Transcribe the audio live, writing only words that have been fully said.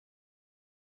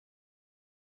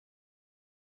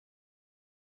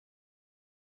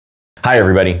Hi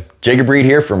everybody, Jacob Reed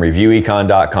here from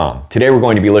ReviewEcon.com. Today we're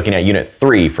going to be looking at Unit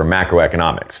 3 from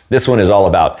Macroeconomics. This one is all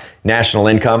about national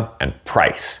income and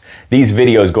price. These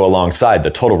videos go alongside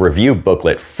the Total Review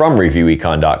Booklet from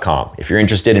ReviewEcon.com. If you're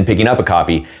interested in picking up a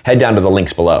copy, head down to the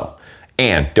links below.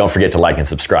 And don't forget to like and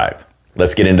subscribe.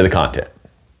 Let's get into the content.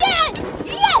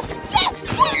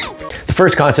 The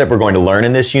first concept we're going to learn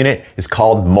in this unit is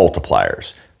called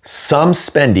multipliers. Some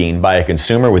spending by a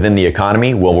consumer within the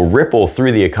economy will ripple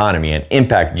through the economy and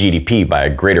impact GDP by a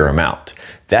greater amount.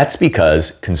 That's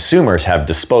because consumers have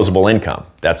disposable income.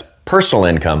 That's personal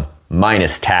income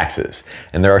minus taxes.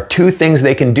 And there are two things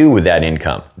they can do with that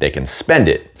income. They can spend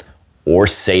it or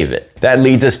save it. That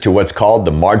leads us to what's called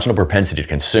the marginal propensity to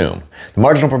consume. The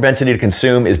marginal propensity to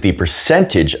consume is the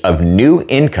percentage of new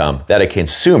income that a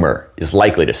consumer is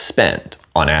likely to spend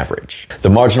on average. The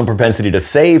marginal propensity to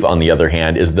save, on the other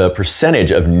hand, is the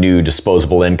percentage of new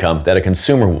disposable income that a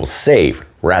consumer will save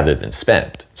rather than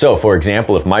spend. So, for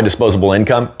example, if my disposable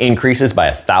income increases by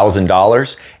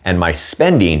 $1,000 and my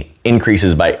spending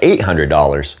increases by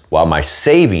 $800 while my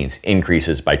savings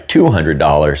increases by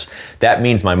 $200, that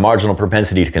means my marginal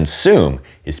propensity to consume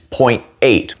is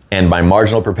 0.8 and my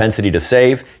marginal propensity to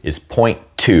save is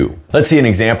 0.2. Let's see an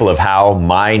example of how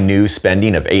my new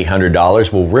spending of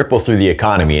 $800 will ripple through the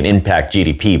economy and impact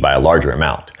GDP by a larger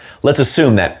amount. Let's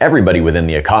assume that everybody within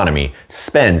the economy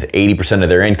spends 80% of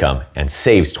their income and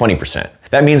saves 20%.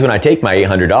 That means when I take my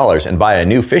 $800 and buy a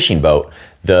new fishing boat,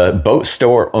 the boat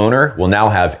store owner will now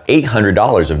have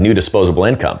 $800 of new disposable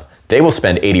income. They will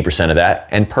spend 80% of that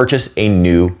and purchase a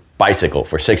new bicycle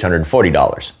for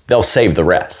 $640. They'll save the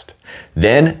rest.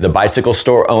 Then the bicycle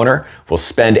store owner will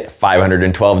spend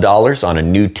 $512 on a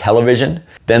new television.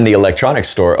 Then the electronics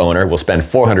store owner will spend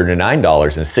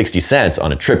 $409.60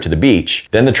 on a trip to the beach.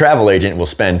 Then the travel agent will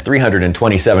spend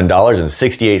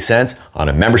 $327.68 on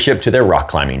a membership to their rock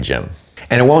climbing gym.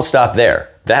 And it won't stop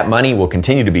there. That money will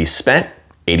continue to be spent,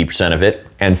 80% of it,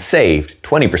 and saved,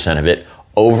 20% of it,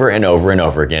 over and over and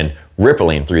over again,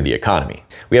 rippling through the economy.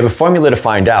 We have a formula to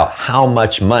find out how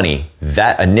much money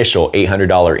that initial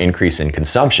 $800 increase in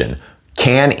consumption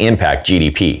can impact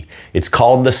GDP. It's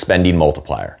called the spending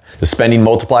multiplier. The spending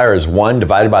multiplier is 1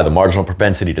 divided by the marginal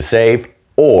propensity to save,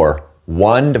 or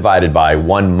 1 divided by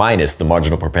 1 minus the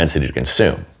marginal propensity to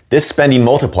consume. This spending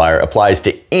multiplier applies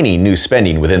to any new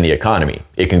spending within the economy.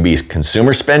 It can be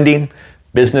consumer spending,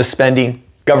 business spending,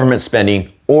 government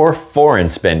spending, or foreign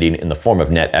spending in the form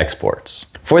of net exports.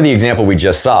 For the example we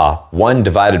just saw, 1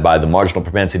 divided by the marginal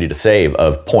propensity to save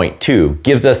of 0.2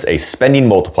 gives us a spending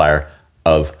multiplier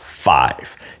of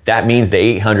 5. That means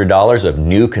the $800 of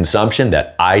new consumption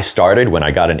that I started when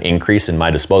I got an increase in my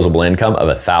disposable income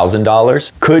of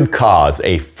 $1,000 could cause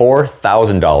a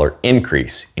 $4,000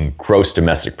 increase in gross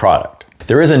domestic product.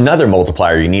 There is another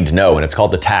multiplier you need to know, and it's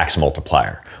called the tax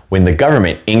multiplier. When the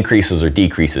government increases or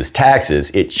decreases taxes,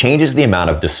 it changes the amount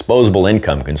of disposable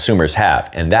income consumers have,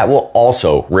 and that will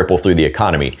also ripple through the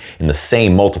economy in the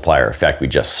same multiplier effect we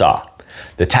just saw.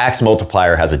 The tax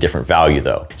multiplier has a different value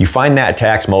though. You find that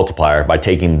tax multiplier by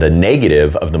taking the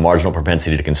negative of the marginal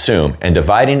propensity to consume and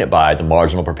dividing it by the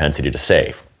marginal propensity to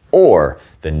save, or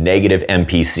the negative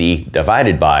MPC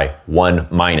divided by 1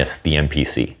 minus the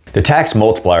MPC. The tax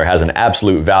multiplier has an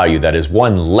absolute value that is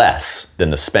 1 less than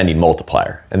the spending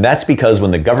multiplier. And that's because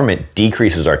when the government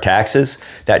decreases our taxes,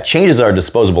 that changes our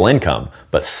disposable income,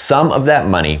 but some of that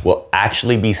money will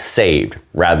actually be saved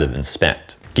rather than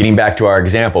spent. Getting back to our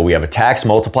example, we have a tax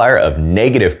multiplier of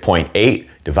negative 0.8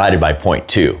 divided by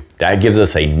 0.2. That gives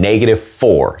us a negative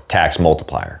 4 tax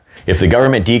multiplier. If the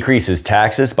government decreases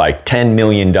taxes by $10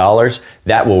 million,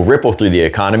 that will ripple through the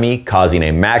economy, causing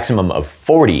a maximum of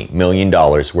 $40 million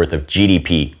worth of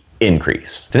GDP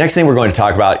increase. The next thing we're going to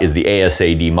talk about is the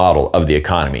ASAD model of the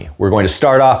economy. We're going to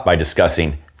start off by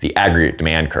discussing the aggregate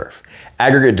demand curve.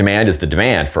 Aggregate demand is the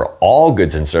demand for all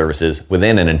goods and services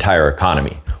within an entire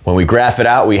economy. When we graph it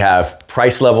out, we have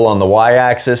price level on the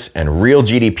y-axis and real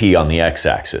GDP on the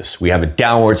x-axis. We have a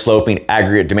downward sloping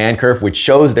aggregate demand curve, which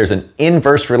shows there's an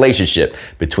inverse relationship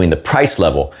between the price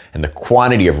level and the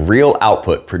quantity of real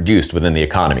output produced within the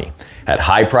economy. At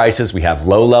high prices, we have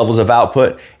low levels of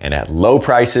output, and at low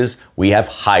prices, we have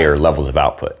higher levels of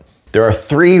output. There are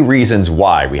 3 reasons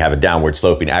why we have a downward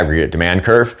sloping aggregate demand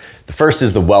curve. The first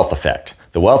is the wealth effect.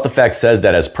 The wealth effect says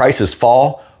that as prices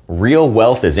fall, real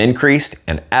wealth is increased,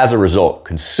 and as a result,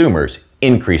 consumers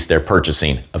increase their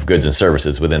purchasing of goods and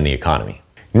services within the economy.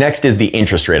 Next is the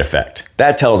interest rate effect.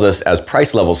 That tells us as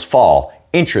price levels fall,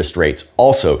 interest rates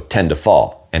also tend to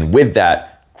fall, and with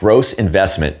that, gross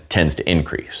investment tends to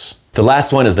increase. The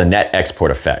last one is the net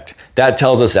export effect. That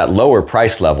tells us at lower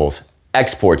price levels,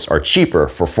 exports are cheaper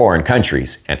for foreign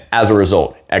countries, and as a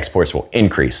result, exports will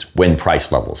increase when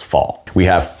price levels fall. We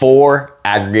have 4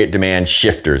 aggregate demand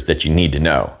shifters that you need to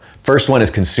know. First one is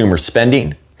consumer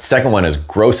spending, second one is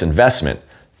gross investment,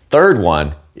 third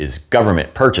one is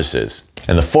government purchases,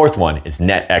 and the fourth one is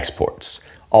net exports.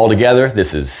 Altogether,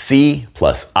 this is C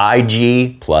plus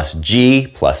IG plus G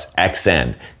plus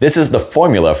XN. This is the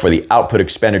formula for the output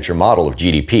expenditure model of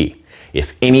GDP.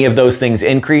 If any of those things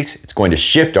increase, it's going to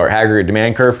shift our aggregate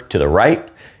demand curve to the right.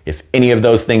 If any of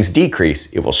those things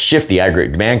decrease, it will shift the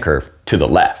aggregate demand curve to the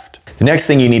left. The next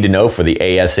thing you need to know for the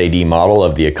ASAD model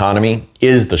of the economy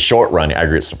is the short-run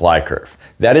aggregate supply curve.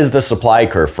 That is the supply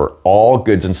curve for all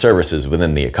goods and services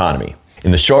within the economy. In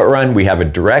the short run, we have a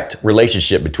direct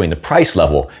relationship between the price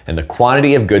level and the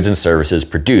quantity of goods and services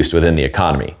produced within the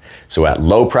economy. So at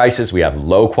low prices, we have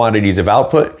low quantities of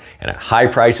output, and at high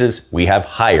prices, we have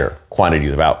higher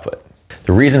quantities of output.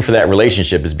 The reason for that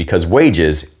relationship is because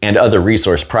wages and other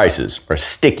resource prices are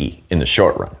sticky in the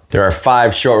short run. There are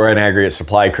 5 short-run aggregate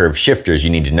supply curve shifters you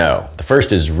need to know. The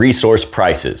first is resource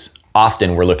prices.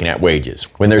 Often we're looking at wages.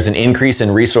 When there's an increase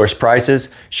in resource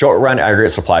prices, short-run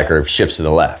aggregate supply curve shifts to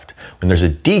the left. When there's a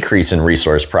decrease in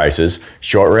resource prices,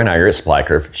 short-run aggregate supply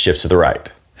curve shifts to the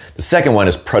right. The second one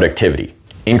is productivity.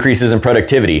 Increases in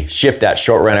productivity shift that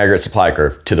short-run aggregate supply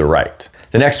curve to the right.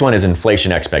 The next one is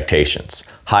inflation expectations.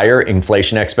 Higher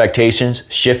inflation expectations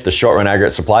shift the short-run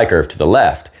aggregate supply curve to the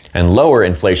left, and lower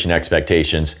inflation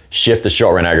expectations shift the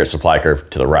short-run aggregate supply curve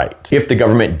to the right. If the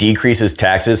government decreases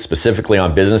taxes specifically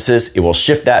on businesses, it will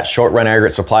shift that short-run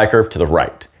aggregate supply curve to the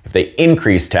right. If they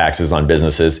increase taxes on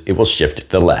businesses, it will shift it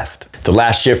to the left. The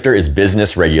last shifter is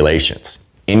business regulations.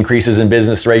 Increases in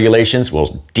business regulations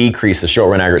will decrease the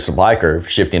short-run aggregate supply curve,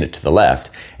 shifting it to the left,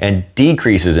 and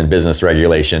decreases in business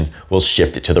regulation will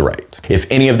shift it to the right. If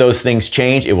any of those things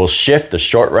change, it will shift the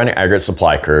short-run aggregate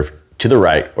supply curve to the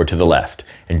right or to the left.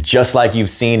 And just like you've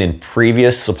seen in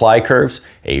previous supply curves,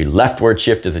 a leftward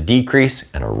shift is a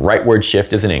decrease and a rightward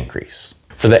shift is an increase.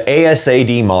 For the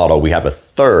ASAD model, we have a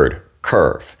third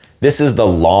curve. This is the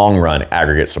long-run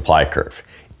aggregate supply curve.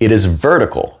 It is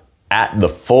vertical at the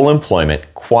full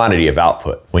employment quantity of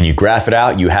output. When you graph it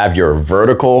out, you have your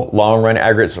vertical long-run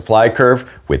aggregate supply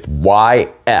curve with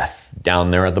YF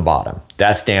down there at the bottom.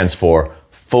 That stands for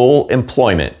full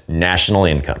employment national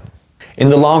income. In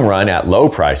the long run, at low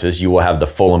prices, you will have the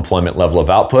full employment level of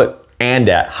output, and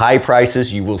at high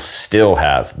prices, you will still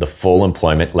have the full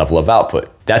employment level of output.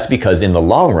 That's because in the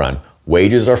long run,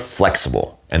 wages are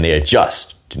flexible and they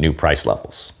adjust to new price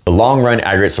levels. The long-run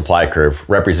aggregate supply curve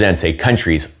represents a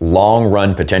country's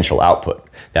long-run potential output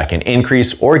that can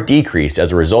increase or decrease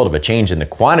as a result of a change in the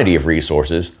quantity of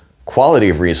resources, quality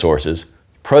of resources,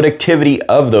 productivity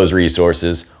of those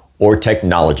resources, or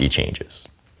technology changes.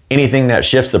 Anything that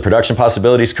shifts the production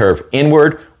possibilities curve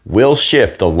inward will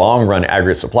shift the long-run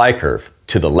aggregate supply curve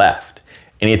to the left.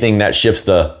 Anything that shifts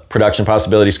the production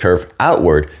possibilities curve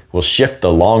outward will shift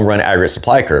the long-run aggregate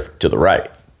supply curve to the right.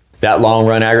 That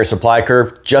long-run aggregate supply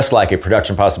curve, just like a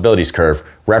production possibilities curve,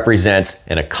 represents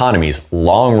an economy's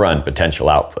long-run potential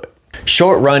output.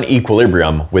 Short-run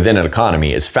equilibrium within an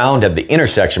economy is found at the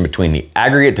intersection between the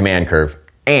aggregate demand curve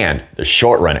and the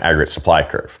short-run aggregate supply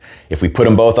curve. If we put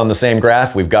them both on the same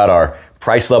graph, we've got our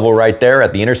price level right there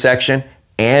at the intersection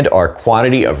and our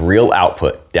quantity of real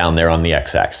output down there on the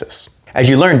x-axis. As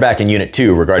you learned back in Unit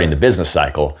 2 regarding the business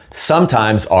cycle,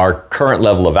 sometimes our current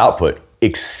level of output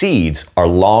exceeds our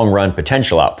long-run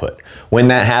potential output. When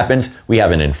that happens, we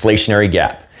have an inflationary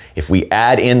gap. If we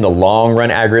add in the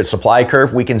long-run aggregate supply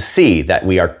curve, we can see that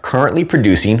we are currently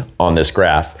producing on this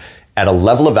graph at a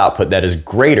level of output that is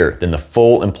greater than the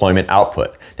full employment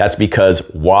output. That's because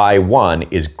Y1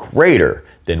 is greater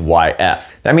than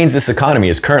YF. That means this economy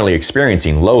is currently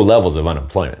experiencing low levels of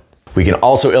unemployment. We can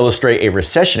also illustrate a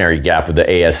recessionary gap with the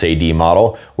ASAD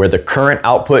model where the current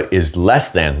output is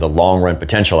less than the long-run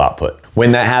potential output.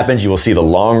 When that happens, you will see the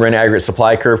long-run aggregate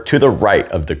supply curve to the right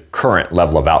of the current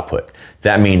level of output.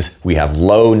 That means we have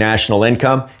low national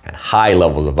income and high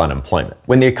levels of unemployment.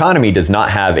 When the economy does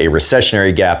not have a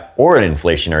recessionary gap or an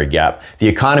inflationary gap, the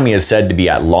economy is said to be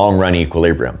at long-run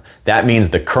equilibrium. That means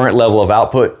the current level of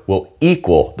output will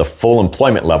equal the full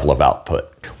employment level of output.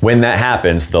 When that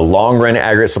happens, the long-run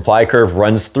aggregate supply curve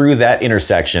runs through that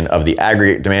intersection of the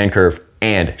aggregate demand curve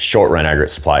and short-run aggregate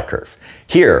supply curve.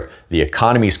 Here, the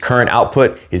economy's current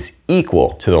output is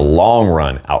equal to the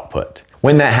long-run output.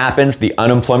 When that happens, the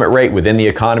unemployment rate within the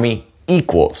economy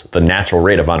equals the natural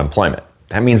rate of unemployment.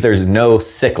 That means there's no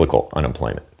cyclical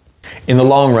unemployment. In the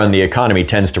long run, the economy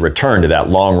tends to return to that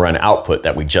long-run output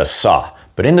that we just saw.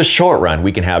 But in the short run,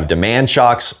 we can have demand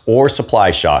shocks or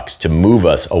supply shocks to move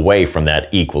us away from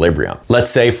that equilibrium. Let's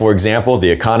say, for example, the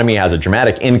economy has a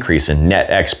dramatic increase in net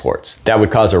exports. That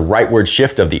would cause a rightward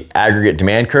shift of the aggregate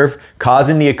demand curve,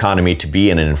 causing the economy to be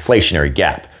in an inflationary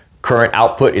gap. Current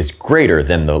output is greater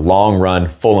than the long-run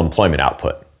full employment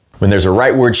output. When there's a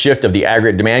rightward shift of the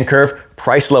aggregate demand curve,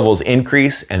 price levels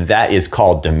increase, and that is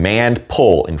called demand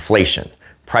pull inflation.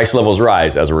 Price levels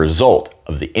rise as a result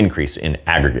of the increase in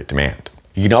aggregate demand.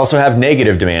 You can also have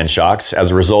negative demand shocks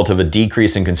as a result of a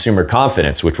decrease in consumer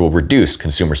confidence, which will reduce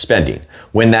consumer spending.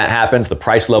 When that happens, the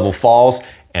price level falls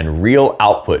and real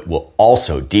output will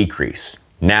also decrease.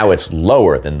 Now it's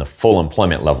lower than the full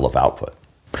employment level of output.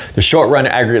 The short-run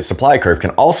aggregate supply curve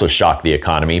can also shock the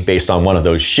economy based on one of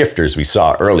those shifters we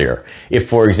saw earlier. If,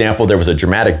 for example, there was a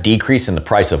dramatic decrease in the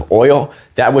price of oil,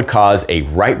 that would cause a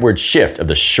rightward shift of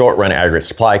the short-run aggregate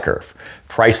supply curve.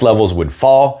 Price levels would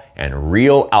fall and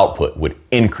real output would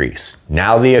increase.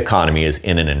 Now the economy is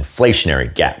in an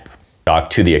inflationary gap.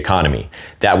 Shock to the economy.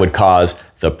 That would cause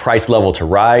the price level to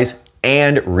rise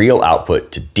and real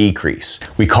output to decrease.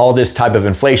 We call this type of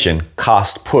inflation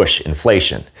cost push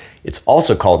inflation. It's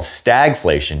also called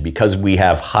stagflation because we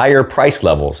have higher price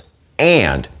levels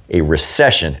and a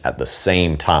recession at the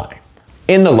same time.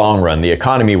 In the long run, the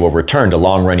economy will return to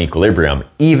long-run equilibrium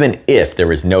even if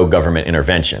there is no government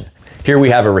intervention. Here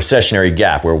we have a recessionary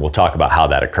gap where we'll talk about how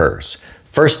that occurs.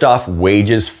 First off,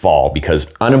 wages fall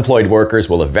because unemployed workers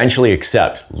will eventually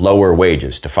accept lower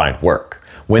wages to find work.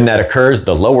 When that occurs,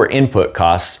 the lower input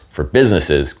costs for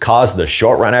businesses cause the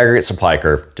short-run aggregate supply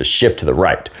curve to shift to the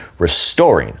right,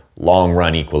 restoring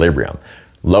long-run equilibrium.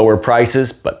 Lower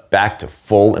prices, but back to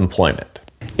full employment.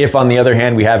 If, on the other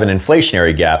hand, we have an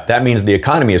inflationary gap, that means the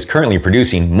economy is currently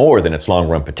producing more than its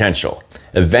long-run potential.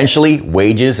 Eventually,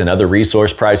 wages and other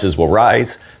resource prices will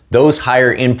rise. Those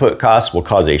higher input costs will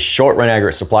cause a short-run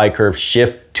aggregate supply curve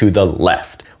shift to the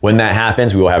left. When that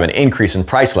happens, we will have an increase in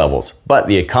price levels, but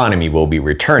the economy will be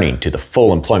returning to the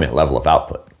full employment level of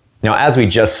output. Now, as we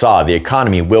just saw, the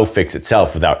economy will fix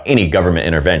itself without any government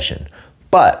intervention.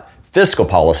 But fiscal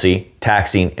policy,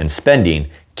 taxing, and spending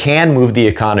can move the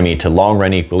economy to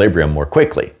long-run equilibrium more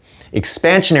quickly.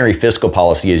 Expansionary fiscal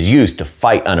policy is used to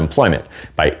fight unemployment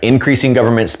by increasing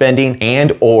government spending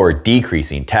and/or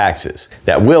decreasing taxes.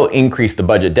 That will increase the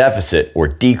budget deficit or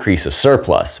decrease a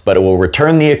surplus, but it will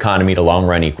return the economy to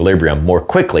long-run equilibrium more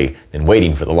quickly than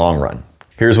waiting for the long run.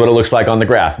 Here's what it looks like on the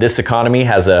graph. This economy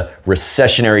has a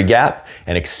recessionary gap,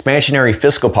 and expansionary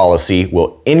fiscal policy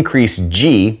will increase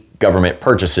G, government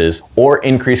purchases, or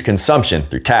increase consumption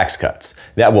through tax cuts.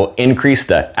 That will increase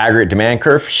the aggregate demand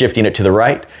curve, shifting it to the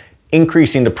right,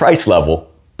 increasing the price level,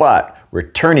 but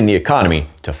returning the economy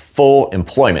to full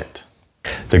employment.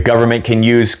 The government can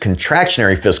use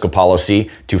contractionary fiscal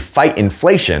policy to fight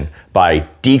inflation by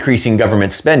decreasing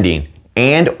government spending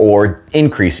and/or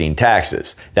increasing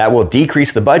taxes. That will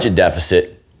decrease the budget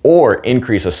deficit or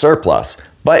increase a surplus,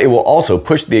 but it will also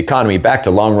push the economy back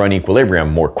to long-run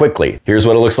equilibrium more quickly. Here's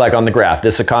what it looks like on the graph.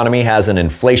 This economy has an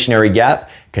inflationary gap.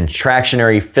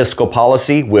 Contractionary fiscal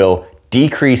policy will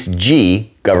decrease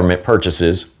G, government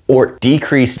purchases, or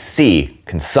decrease C,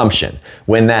 consumption.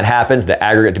 When that happens, the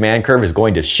aggregate demand curve is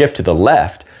going to shift to the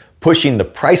left, pushing the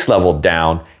price level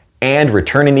down and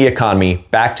returning the economy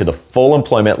back to the full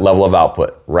employment level of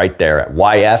output, right there at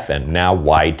YF and now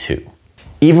Y2.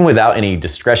 Even without any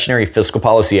discretionary fiscal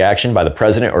policy action by the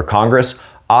president or Congress,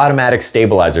 automatic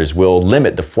stabilizers will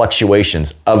limit the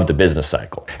fluctuations of the business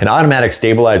cycle. An automatic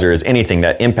stabilizer is anything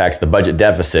that impacts the budget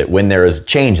deficit when there is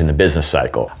change in the business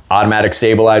cycle. Automatic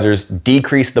stabilizers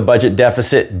decrease the budget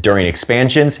deficit during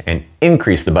expansions and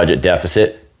increase the budget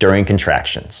deficit during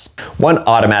contractions. One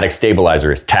automatic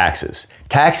stabilizer is taxes.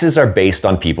 Taxes are based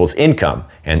on people's income,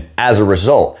 and as a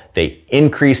result, they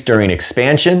increase during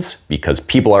expansions because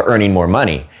people are earning more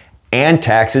money, and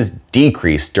taxes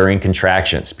decrease during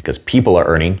contractions because people are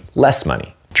earning less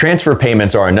money. Transfer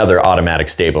payments are another automatic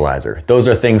stabilizer. Those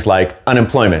are things like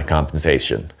unemployment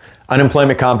compensation.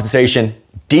 Unemployment compensation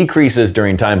decreases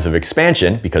during times of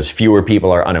expansion because fewer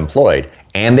people are unemployed,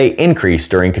 and they increase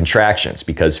during contractions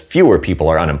because fewer people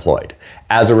are unemployed.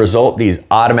 As a result, these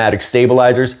automatic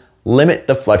stabilizers limit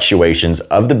the fluctuations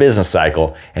of the business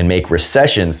cycle and make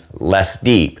recessions less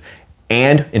deep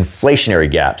and inflationary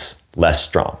gaps less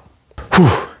strong.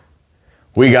 Whew.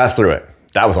 We got through it.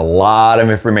 That was a lot of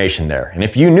information there. And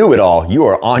if you knew it all, you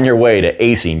are on your way to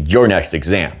acing your next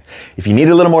exam. If you need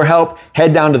a little more help,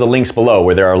 head down to the links below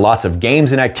where there are lots of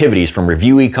games and activities from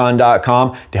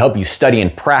reviewecon.com to help you study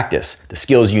and practice the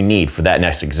skills you need for that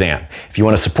next exam. If you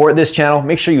want to support this channel,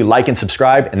 make sure you like and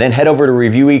subscribe, and then head over to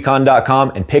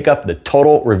reviewecon.com and pick up the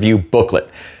Total Review Booklet.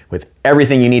 with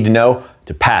everything you need to know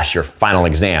to pass your final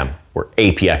exam or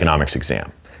AP Economics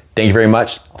exam. Thank you very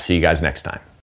much. I'll see you guys next time.